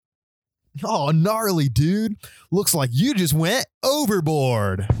Oh, gnarly, dude. Looks like you just went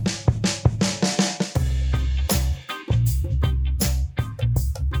overboard.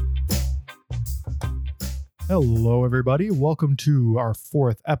 Hello, everybody. Welcome to our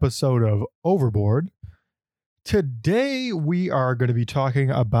fourth episode of Overboard. Today, we are going to be talking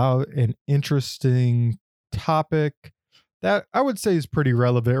about an interesting topic that I would say is pretty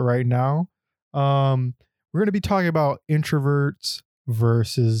relevant right now. We're going to be talking about introverts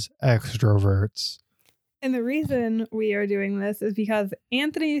versus extroverts. And the reason we are doing this is because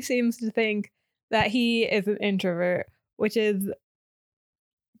Anthony seems to think that he is an introvert, which is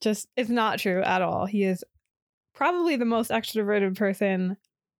just, it's not true at all. He is probably the most extroverted person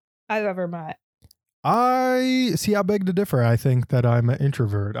I've ever met. I beg to differ. I think that I'm an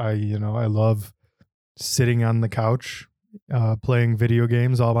introvert. I love sitting on the couch, playing video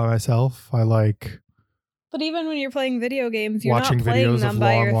games all by myself. But even when you're playing video games, you're watching not playing videos them of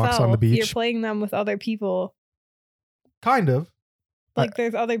by long walks on the yourself. beach. You're playing them with other people. Kind of. Like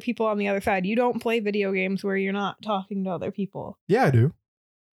there's other people on the other side. You don't play video games where you're not talking to other people. Yeah, I do.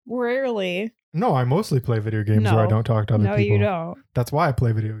 Rarely. No, I mostly play video games where I don't talk to other people. No, you don't. That's why I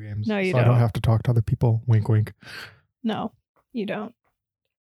play video games. No, you so don't. I don't have to talk to other people. Wink, wink. No, you don't.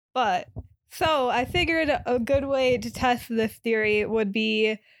 But, so I figured a good way to test this theory would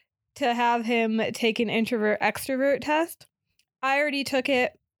be to have him take an introvert-extrovert test. I already took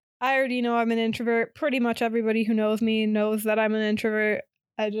it. I already know I'm an introvert. Pretty much everybody who knows me knows that I'm an introvert.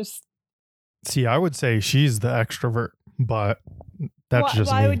 See, I would say she's the extrovert, but that's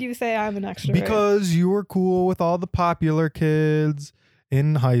just why me. would you say I'm an extrovert? Because you were cool with all the popular kids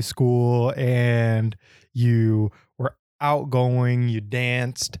in high school and you were outgoing, you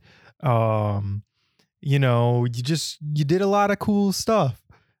danced, you did a lot of cool stuff.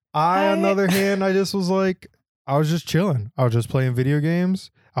 On the other hand, I just was like, I was just chilling. I was just playing video games.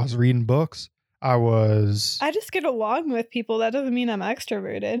 I was reading books. I just get along with people. That doesn't mean I'm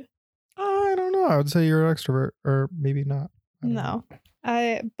extroverted. I don't know. I would say you're an extrovert, or maybe not. No.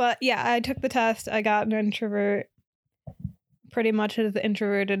 I took the test. I got an introvert. Pretty much as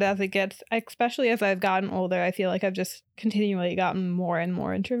introverted as it gets, especially as I've gotten older. I feel like I've just continually gotten more and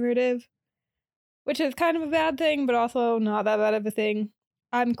more introverted, which is kind of a bad thing, but also not that bad of a thing.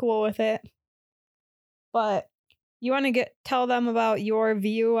 I'm cool with it. But you want to tell them about your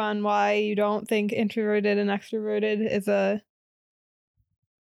view on why you don't think introverted and extroverted is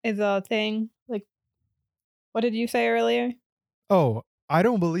a thing? Like, what did you say earlier? Oh, I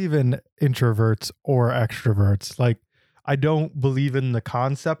don't believe in introverts or extroverts. Like, I don't believe in the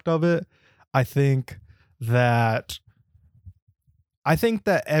concept of it. I think that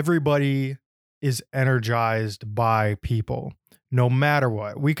everybody is energized by people, no matter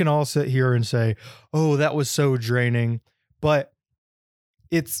what. We can all sit here and say, oh, that was so draining. But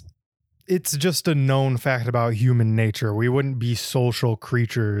it's just a known fact about human nature. We wouldn't be social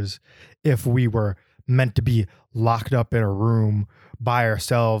creatures if we were meant to be locked up in a room by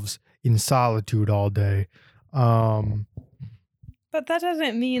ourselves in solitude all day. But that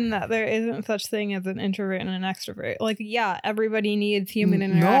doesn't mean that there isn't such thing as an introvert and an extrovert. Like, yeah, everybody needs human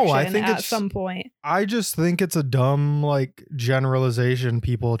interaction at some point. I just think it's a dumb, generalization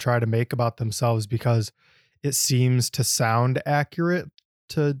people try to make about themselves because it seems to sound accurate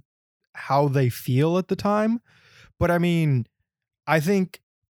to how they feel at the time. But I mean, I think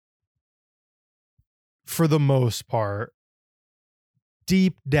for the most part,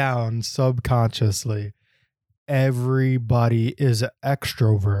 deep down subconsciously, everybody is an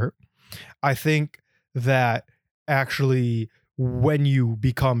extrovert. I think that actually when you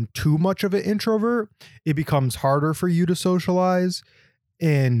become too much of an introvert, it becomes harder for you to socialize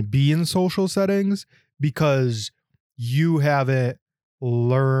and be in social settings because you haven't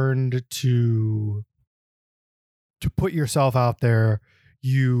learned to put yourself out there.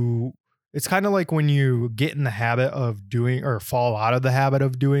 It's kind of like when you get in the habit of doing or fall out of the habit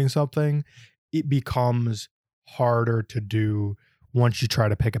of doing something, it becomes harder to do once you try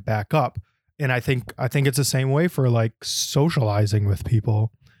to pick it back up. And I think it's the same way for socializing with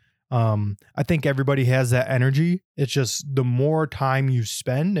people. I think everybody has that energy. It's just the more time you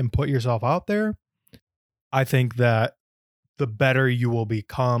spend and put yourself out there, I think that the better you will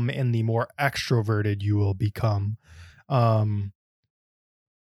become and the more extroverted you will become. So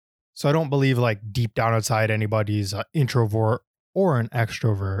I don't believe deep down inside anybody's an introvert or an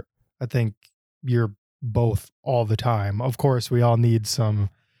extrovert. I think you're both all the time. Of course, we all need some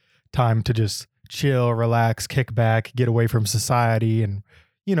time to just chill, relax, kick back, get away from society and,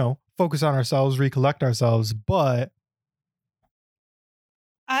 focus on ourselves, recollect ourselves. But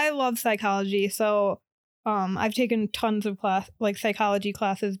I love psychology. So I've taken tons of psychology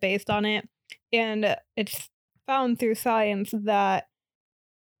classes based on it, and it's found through science that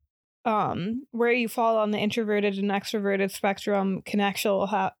where you fall on the introverted and extroverted spectrum can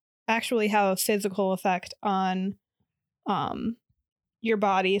actually have a physical effect on your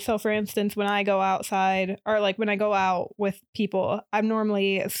body. So for instance, when I go outside or like when I go out with people, I'm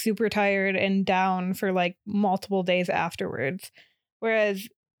normally super tired and down for like multiple days afterwards. Whereas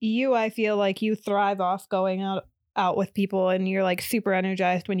I feel like you thrive off going out with people and you're like super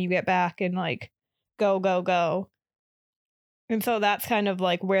energized when you get back and like go, go, go. And so that's kind of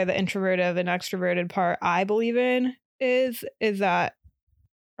like where the introverted and extroverted part I believe in is that,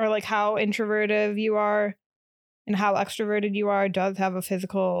 or like how introverted you are and how extroverted you are does have a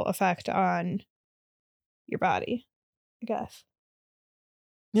physical effect on your body, I guess.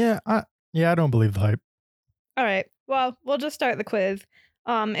 Yeah, I don't believe the hype. All right. Well, we'll just start the quiz.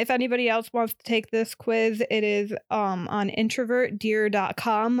 If anybody else wants to take this quiz, it is on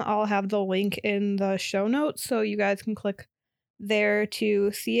introvertdeer.com. I'll have the link in the show notes so you guys can click there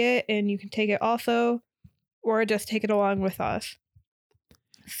to see it, and you can take it also, or just take it along with us.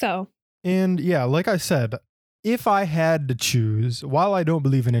 So. And yeah, like I said, if I had to choose, while I don't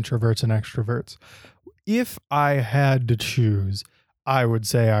believe in introverts and extroverts, if I had to choose, I would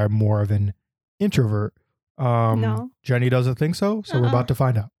say I'm more of an introvert. No. Jenny doesn't think so, so we're about to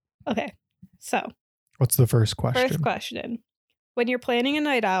find out. Okay. So. What's the first question? First question. When you're planning a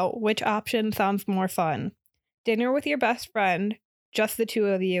night out, which option sounds more fun? Dinner with your best friend, just the two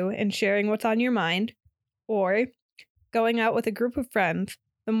of you, and sharing what's on your mind? Or going out with a group of friends?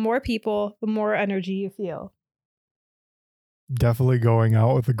 The more people, the more energy you feel. Definitely going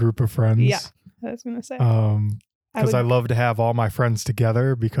out with a group of friends. Yeah, I was going to say. Because I love to have all my friends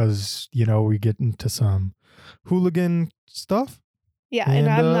together because, you know, we get into some hooligan stuff. Yeah, and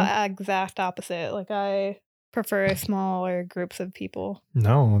I'm the exact opposite. Like, I prefer smaller groups of people.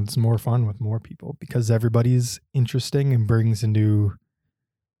 No, it's more fun with more people because everybody's interesting and brings a new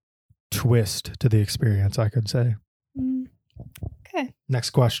twist to the experience, I could say. Okay. Next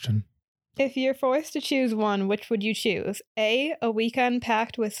question. If you're forced to choose one, which would you choose? A weekend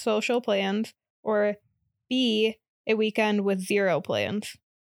packed with social plans, or B, a weekend with zero plans?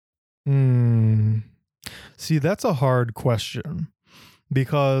 See, that's a hard question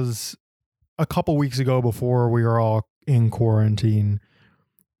because a couple weeks ago, before we were all in quarantine,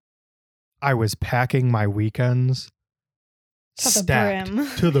 I was packing my weekends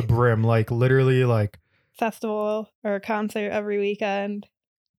stacked to the brim, like literally like festival or concert every weekend.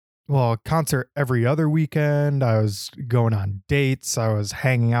 Well, concert every other weekend. I was going on dates. I was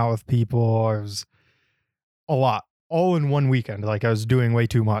hanging out with people. I was a lot, all in one weekend. Like I was doing way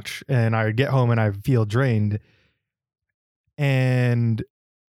too much, and I would get home and I feel drained. And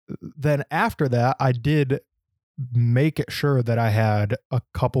then after that, I did make it sure that I had a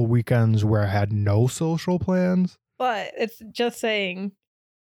couple weekends where I had no social plans. But it's just saying,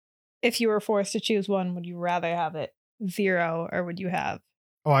 if you were forced to choose one, would you rather have it zero or would you have?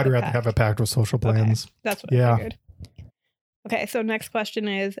 Oh, I'd rather have it packed with social plans. Okay. That's what I figured. Okay, so next question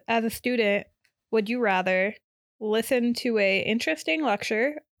is, as a student, would you rather listen to a interesting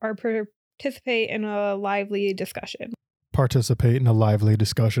lecture or participate in a lively discussion? Participate in a lively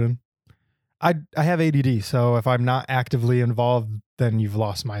discussion. I have ADD, so if I'm not actively involved, then you've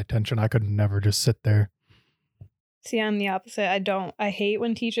lost my attention. I could never just sit there. See, I'm the opposite. I hate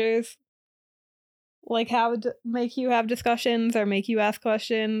when teachers like make you have discussions or make you ask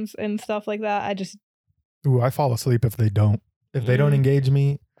questions and stuff like that. I fall asleep if they don't. If they don't engage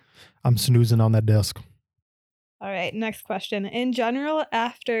me, I'm snoozing on that desk. All right, next question. In general,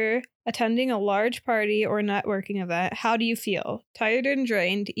 after attending a large party or networking event, how do you feel? Tired and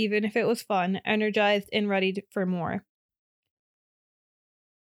drained, even if it was fun, energized and ready for more?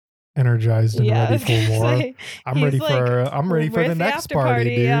 Energized and ready for more. I'm ready for the next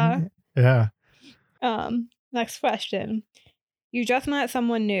party, dude. Yeah. Next question. You just met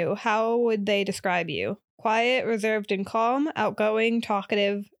someone new. How would they describe you? Quiet, reserved, and calm, outgoing,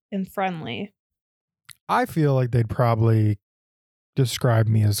 talkative, and friendly. I feel like they'd probably describe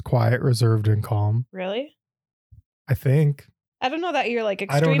me as quiet, reserved, and calm. Really? I think. I don't know that you're like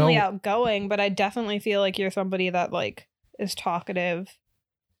extremely outgoing, but I definitely feel like you're somebody that like is talkative.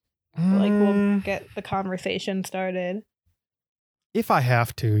 Like we'll get the conversation started. If I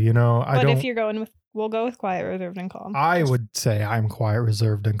have to, you know, But if you're going with, we'll go with quiet, reserved, and calm. I would say I'm quiet,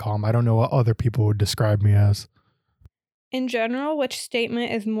 reserved, and calm. I don't know what other people would describe me as. In general, which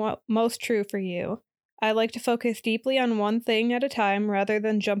statement is most true for you? I like to focus deeply on one thing at a time rather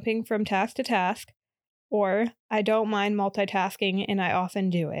than jumping from task to task. Or I don't mind multitasking and I often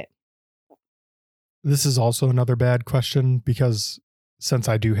do it. this is also another bad question because since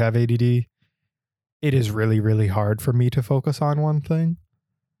I do have ADD, it is really, really hard for me to focus on one thing.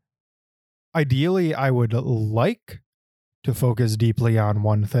 Ideally, I would like to focus deeply on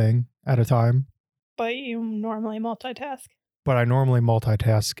one thing at a time, But you normally multitask. but I normally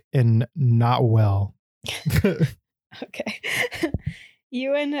multitask and not well. Okay.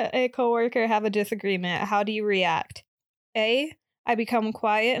 You and a coworker have a disagreement. How do you react? A, I become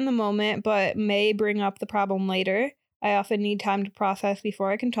quiet in the moment, but may bring up the problem later. I often need time to process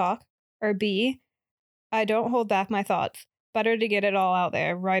before I can talk. Or B, I don't hold back my thoughts. Better to get it all out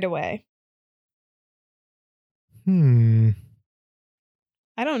there right away. I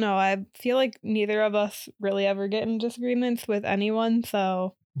don't know. I feel like neither of us really ever get in disagreements with anyone,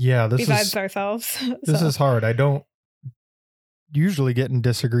 so Yeah, besides ourselves. This So, is hard. I don't usually get in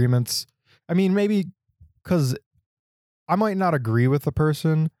disagreements. I mean, maybe because I might not agree with the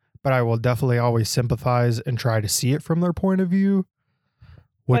person, but I will definitely always sympathize and try to see it from their point of view.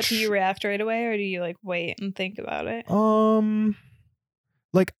 but do you react right away or do you like wait and think about it?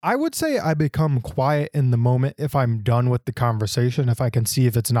 Like I would say I become quiet in the moment if I'm done with the conversation, if I can see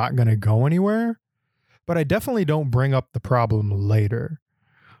if it's not going to go anywhere. But I definitely don't bring up the problem later.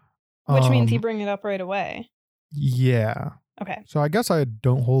 Which means you bring it up right away. Yeah. Okay. So I guess I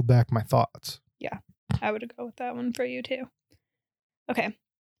don't hold back my thoughts. I would go with that one for you too. Okay.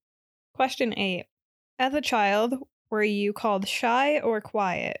 Question 8. As a child, were you called shy or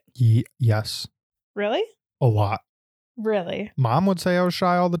quiet? Yes. Really? A lot. Really? Mom would say I was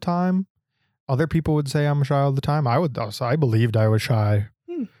shy all the time. Other people would say I'm shy all the time. I believed I was shy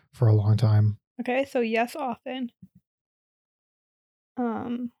for a long time. Okay, so yes, often.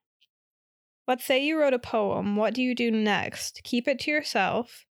 Let's say you wrote a poem. What do you do next? Keep it to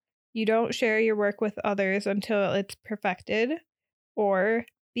yourself. You don't share your work with others until it's perfected. Or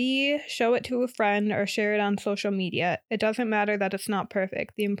B, show it to a friend or share it on social media. It doesn't matter that it's not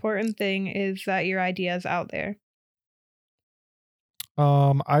perfect. The important thing is that your idea is out there.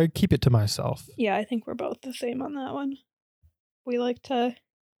 I keep it to myself. Yeah, I think we're both the same on that one. We like to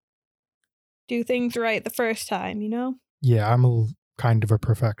do things right the first time, you know? Yeah, I'm kind of a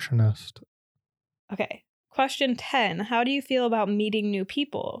perfectionist. Okay. Question 10. How do you feel about meeting new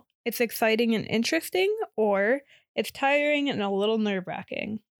people? It's exciting and interesting, or it's tiring and a little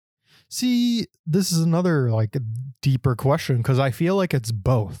nerve-wracking? See, this is another like deeper question because I feel like it's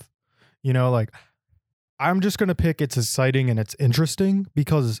both. You know, like I'm just going to pick it's exciting and it's interesting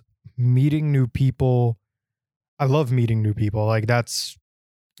because meeting new people, I love meeting new people. Like that's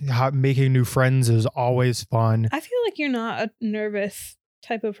how making new friends is always fun. I feel like you're not a nervous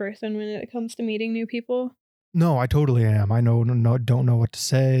type of person when it comes to meeting new people. No, I totally am. I don't know what to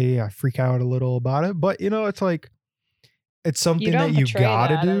say. I freak out a little about it, but you know, it's like it's something You don't that you portray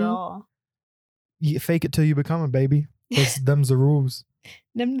gotta that at do. all. You fake it till you become it, baby. Them's the rules.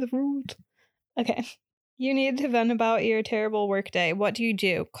 Them the rules. Okay. You need to vent about your terrible workday. What do you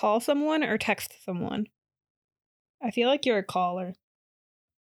do? Call someone or text someone? I feel like you're a caller.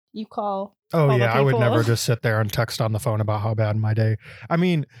 You call. Oh all the yeah, I would people. never just sit there and text on the phone about how bad my day. I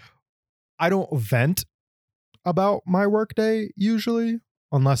mean, I don't vent about my workday usually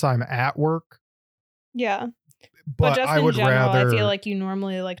unless I'm at work. Yeah. But just I in would general, rather I feel like you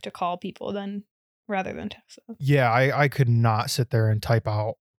normally like to call people rather than text them. Yeah, I could not sit there and type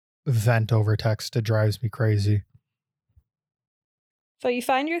out vent over text. It drives me crazy. So you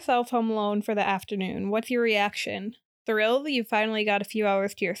find yourself home alone for the afternoon. What's your reaction? Thrilled you finally got a few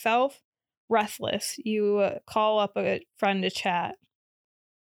hours to yourself? Restless you call up a friend to chat?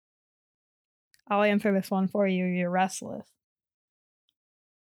 I'll answer this one for you. You're restless.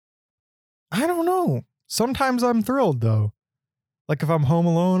 I don't know. Sometimes I'm thrilled though. Like if I'm home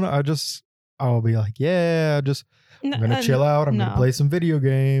alone, I'll be like, yeah, I'm gonna chill out. I'm gonna play some video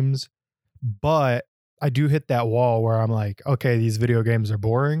games. But I do hit that wall where I'm like, okay, these video games are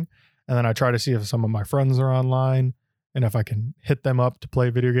boring. And then I try to see if some of my friends are online and if I can hit them up to play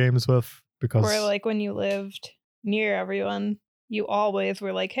video games with. Because or like when you lived near everyone, you always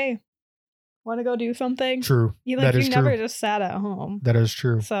were like, hey, want to go do something? True. You that is never true. just sat at home. That is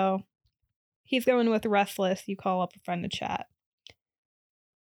true. So he's going with restless. You call up a friend to chat.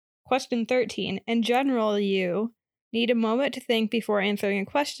 Question 13. In general, you need a moment to think before answering a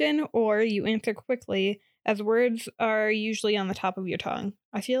question, or you answer quickly as words are usually on the top of your tongue.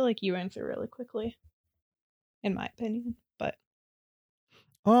 I feel like you answer really quickly, in my opinion, but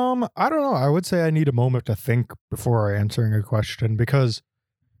I don't know. I would say I need a moment to think before answering a question because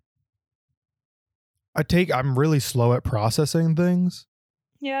I'm really slow at processing things.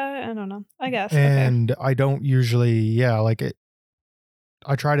 yeah, I don't know. I guess. And okay. I don't usually, I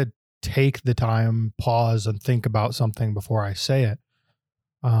try to take the time, pause, and think about something before I say it.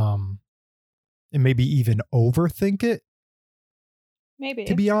 And maybe even overthink it, Maybe.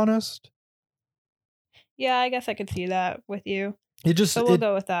 to be honest. Yeah, I guess I could see that with you. It just So we'll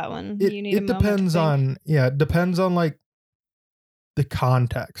go with that one. You need it depends on it depends on like the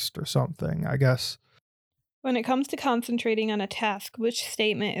context or something, I guess. When it comes to concentrating on a task, which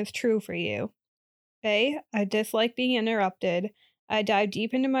statement is true for you? A, I dislike being interrupted. I dive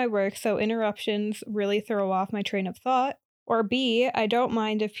deep into my work, so interruptions really throw off my train of thought. Or B, I don't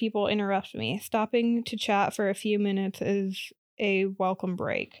mind if people interrupt me. Stopping to chat for a few minutes is a welcome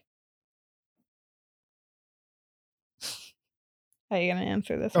break. How are you going to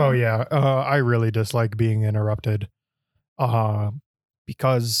answer this Oh one? yeah, I really dislike being interrupted.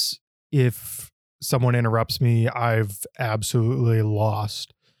 Because if someone interrupts me, I've absolutely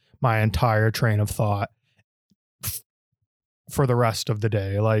lost my entire train of thought for the rest of the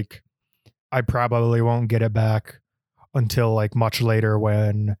day. Like, I probably won't get it back until like much later,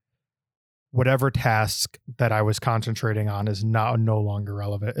 when whatever task that I was concentrating on is no longer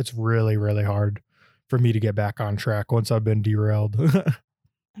relevant. It's really, really hard for me to get back on track once I've been derailed.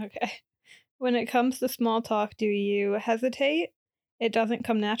 Okay. When it comes to small talk, do you hesitate? It doesn't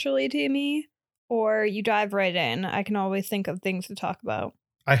come naturally to me? Or you dive right in? I can always think of things to talk about.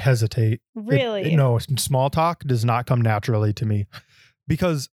 I hesitate. Really? No, small talk does not come naturally to me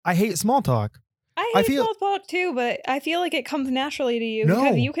because I hate small talk. I hate small talk too, but I feel like it comes naturally to you No.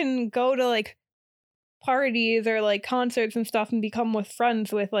 because you can go to like parties or like concerts and stuff and become with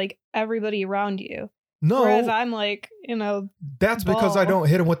friends with like everybody around you. No. Whereas I'm like, That's because I don't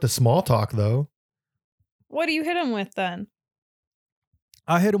hit him with the small talk though. What do you hit him with then?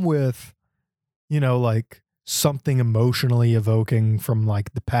 I hit him with, like something emotionally evoking from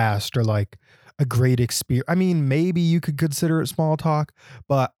like the past, or like a great experience. I mean, maybe you could consider it small talk,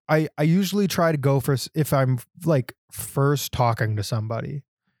 but I usually try to go for, if I'm like first talking to somebody,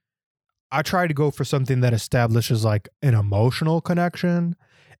 I try to go for something that establishes like an emotional connection.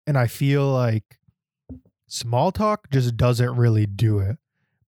 And I feel like small talk just doesn't really do it.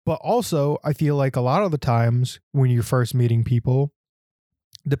 But also, I feel like a lot of the times when you're first meeting people,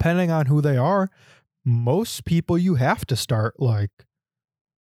 depending on who they are, most people you have to start like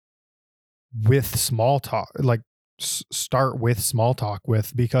with small talk, like start with small talk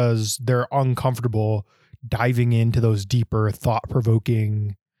with, because they're uncomfortable diving into those deeper,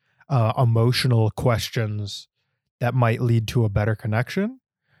 thought-provoking, emotional questions that might lead to a better connection.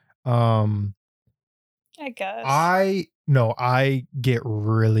 I guess. I get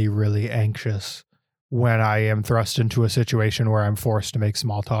really, really anxious when I am thrust into a situation where I'm forced to make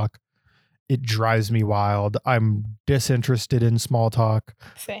small talk. It drives me wild. I'm disinterested in small talk.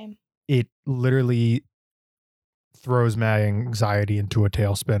 Same. It literally throws my anxiety into a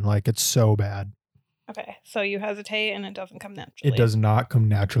tailspin. Like, it's so bad. Okay, so you hesitate and it doesn't come naturally. It does not come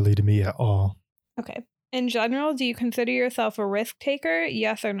naturally to me at all. Okay. In general, do you consider yourself a risk taker?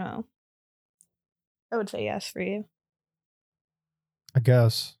 Yes or no? I would say yes for you. I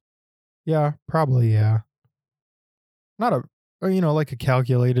guess. Yeah, probably, yeah. Not like a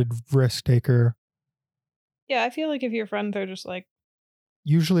calculated risk taker. Yeah, I feel like if your friends are just like...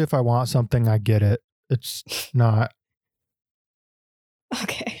 Usually if I want something, I get it. It's not...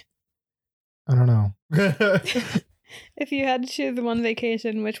 Okay. I don't know. If you had to choose one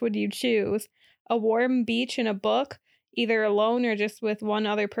vacation, which would you choose? A warm beach in a book, either alone or just with one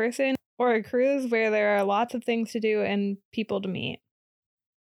other person, or a cruise where there are lots of things to do and people to meet?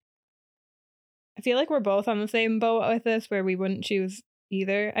 I feel like we're both on the same boat with this, where we wouldn't choose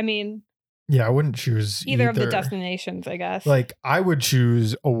either. I mean... Yeah, I wouldn't choose either of the destinations, I guess. Like, I would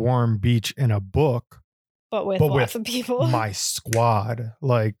choose a warm beach in a book. But with lots of people. My squad.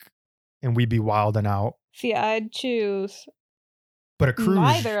 Like, and we'd be wilding out. See, I'd choose... But a cruise...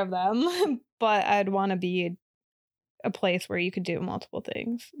 neither of them, but I'd want to be a place where you could do multiple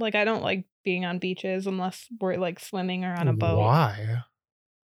things. Like, I don't like being on beaches unless we're, like, swimming or on a boat. Why?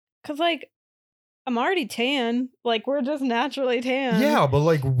 Because, like, I'm already tan. Like, we're just naturally tan. Yeah, but,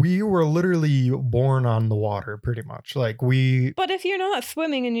 like, we were literally born on the water, pretty much. Like, we... But if you're not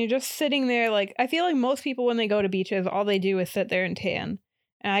swimming and you're just sitting there, like, I feel like most people, when they go to beaches, all they do is sit there and tan.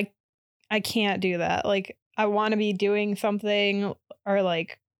 And I can't do that. Like, I want to be doing something, or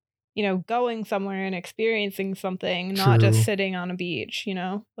like, going somewhere and experiencing something, not just sitting on a beach,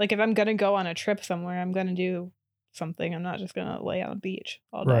 Like, if I'm going to go on a trip somewhere, I'm going to do something. I'm not just going to lay on a beach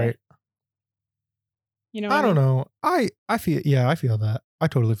all day. Right. I don't know. I feel that. I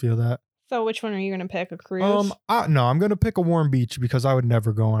totally feel that. So which one are you going to pick? A cruise? No, I'm gonna pick a warm beach because I would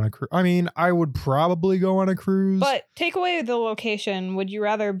never go on a cruise. I mean, I would probably go on a cruise. But take away the location. Would you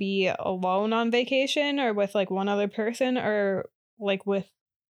rather be alone on vacation or with like one other person or like with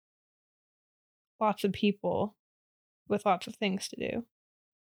lots of people with lots of things to do?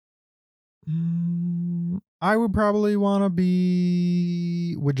 I would probably want to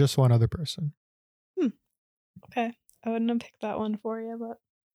be with just one other person. Okay. I wouldn't have picked that one for you, but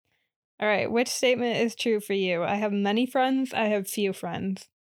all right. Which statement is true for you? I have many friends. I have few friends.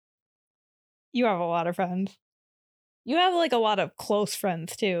 You have a lot of friends. You have like a lot of close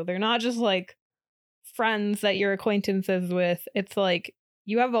friends too. They're not just like friends that you're acquaintances with. It's like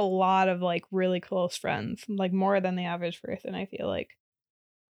you have a lot of like really close friends, like more than the average person, I feel like.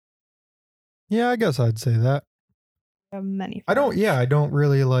 Yeah, I guess I'd say that. You have many friends. I don't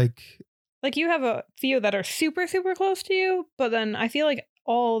really like you have a few that are super, super close to you, but then I feel like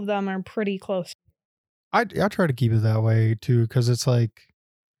all of them are pretty close. I try to keep it that way too, because it's like,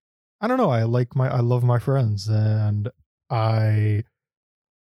 I don't know, I love my friends, and I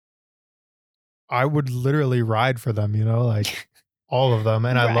would literally ride for them, like all of them,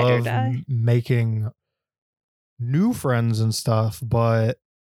 and I love making new friends and stuff, but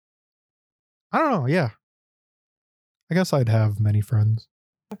I don't know, yeah. I guess I'd have many friends.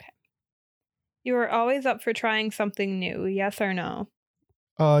 Okay. You are always up for trying something new, yes or no?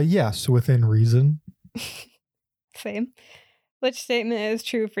 Yes, within reason. Same. Which statement is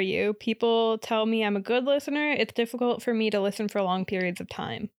true for you? People tell me I'm a good listener. It's difficult for me to listen for long periods of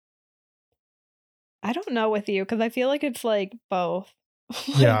time. I don't know with you, because I feel like it's like both.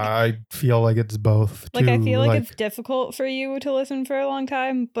 Yeah, I feel like it's both. Like, I feel like it's difficult for you to listen for a long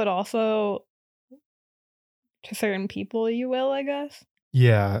time, but also to certain people you will, I guess.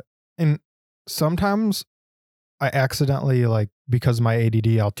 Yeah. And sometimes I accidentally, like, because of my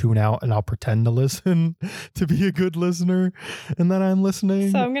ADD, I'll tune out and I'll pretend to listen to be a good listener, and then I'm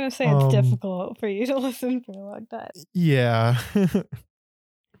listening. So I'm going to say it's difficult for you to listen for a long time. Yeah.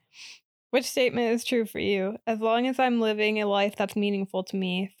 Which statement is true for you? As long as I'm living a life that's meaningful to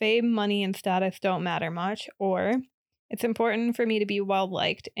me, fame, money, and status don't matter much. Or, it's important for me to be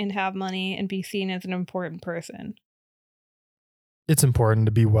well-liked and have money and be seen as an important person. It's important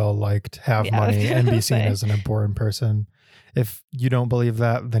to be well-liked, have money, and be seen as an important person. If you don't believe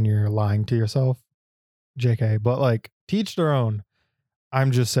that, then you're lying to yourself. JK. But, like, teach their own.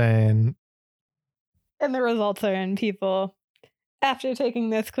 I'm just saying. And the results are in, people. After taking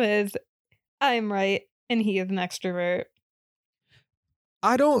this quiz, I'm right, and he is an extrovert.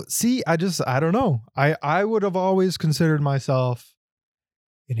 I don't know. I would have always considered myself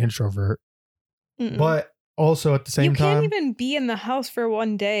an introvert. But also at the same time, you can't even be in the house for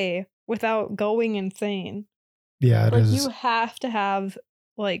one day without going insane. Yeah, it is. You have to have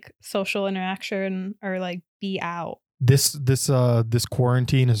like social interaction or like be out. This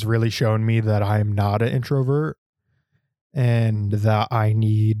quarantine has really shown me that I am not an introvert, and that I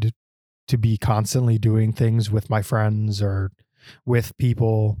need to be constantly doing things with my friends or with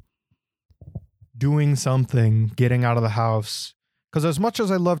people, doing something, getting out of the house. Because as much as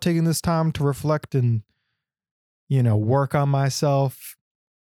I love taking this time to reflect and, work on myself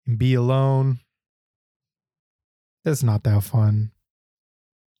and be alone, it's not that fun.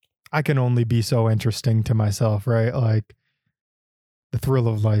 I can only be so interesting to myself, right? Like, the thrill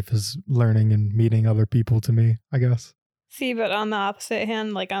of life is learning and meeting other people to me, I guess. See, but on the opposite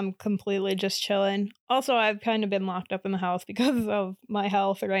hand, like, I'm completely just chilling. Also, I've kind of been locked up in the house because of my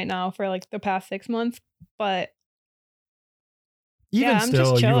health right now for like the past 6 months. But even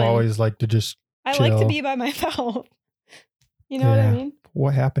still, you always like to just chill. I like to be by myself. You know what I mean?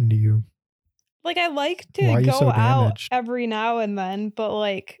 What happened to you? Like, I like to go out every now and then, but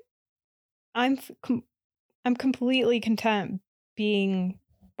like, I'm completely content being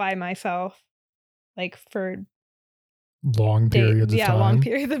by myself, like, for long periods of time. Yeah, long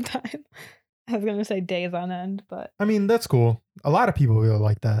periods of time. I was gonna say days on end, but I mean, that's cool. A lot of people really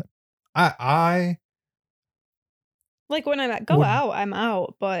like that. I like, when I'm out, I'm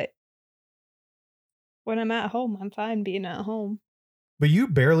out, but when I'm at home, I'm fine being at home. But you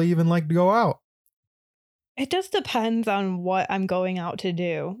barely even like to go out. It just depends on what I'm going out to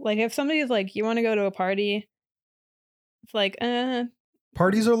do. Like, if somebody's like, you want to go to a party? It's like,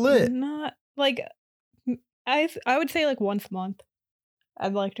 parties are lit. Not like, I would say like once a month.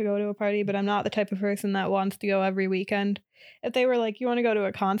 I'd like to go to a party, but I'm not the type of person that wants to go every weekend. If they were like, you want to go to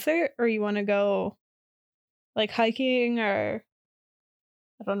a concert or you want to go like hiking or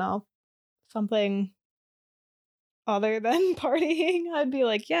I don't know, something other than partying, I'd be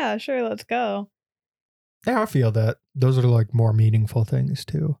like, yeah, sure, let's go. Yeah, I feel that. Those are like more meaningful things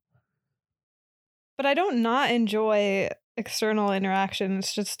too. But I don't not enjoy external interactions.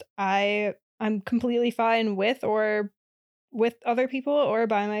 It's just I'm completely fine with other people or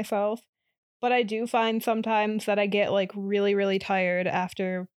by myself. But I do find sometimes that I get like really, really tired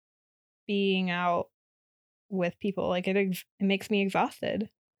after being out with people. Like it makes me exhausted.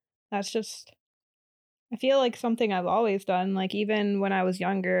 That's just, I feel like something I've always done. Like even when I was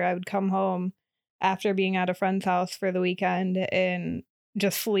younger, I would come home after being at a friend's house for the weekend and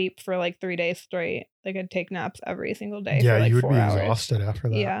just sleep for like 3 days straight. Like I'd take naps every single day Yeah, for like you would 4 be hours. exhausted after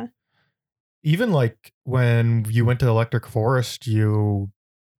that. Yeah. Even like when you went to Electric Forest, your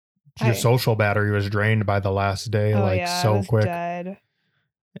social battery was drained by the last day, I was quick. dead.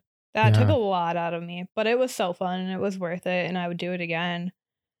 That took a lot out of me, but it was so fun and it was worth it, and I would do it again.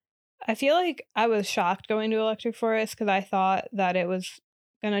 I feel like I was shocked going to Electric Forest because I thought that it was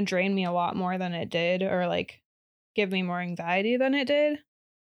going to drain me a lot more than it did, or like give me more anxiety than it did.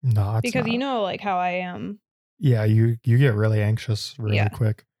 No, it's because not. You know like how I am. Yeah, you get really anxious really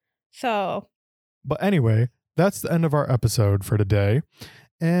quick. So. But anyway, that's the end of our episode for today.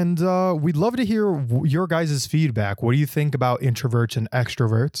 And we'd love to hear your guys' feedback. What do you think about introverts and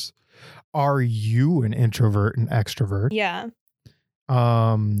extroverts? Are you an introvert and extrovert? Yeah.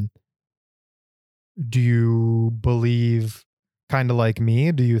 Do you believe kind of like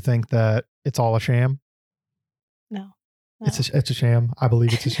me? Do you think that it's all a sham? No. It's a sham. I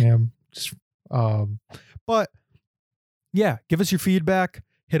believe it's a sham. But yeah, give us your feedback.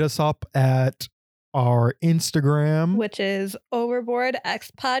 Hit us up at our Instagram, which is Overboard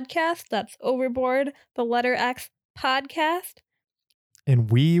X Podcast. That's Overboard, the letter X Podcast. And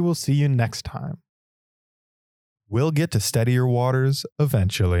we will see you next time. We'll get to steadier waters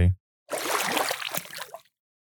eventually.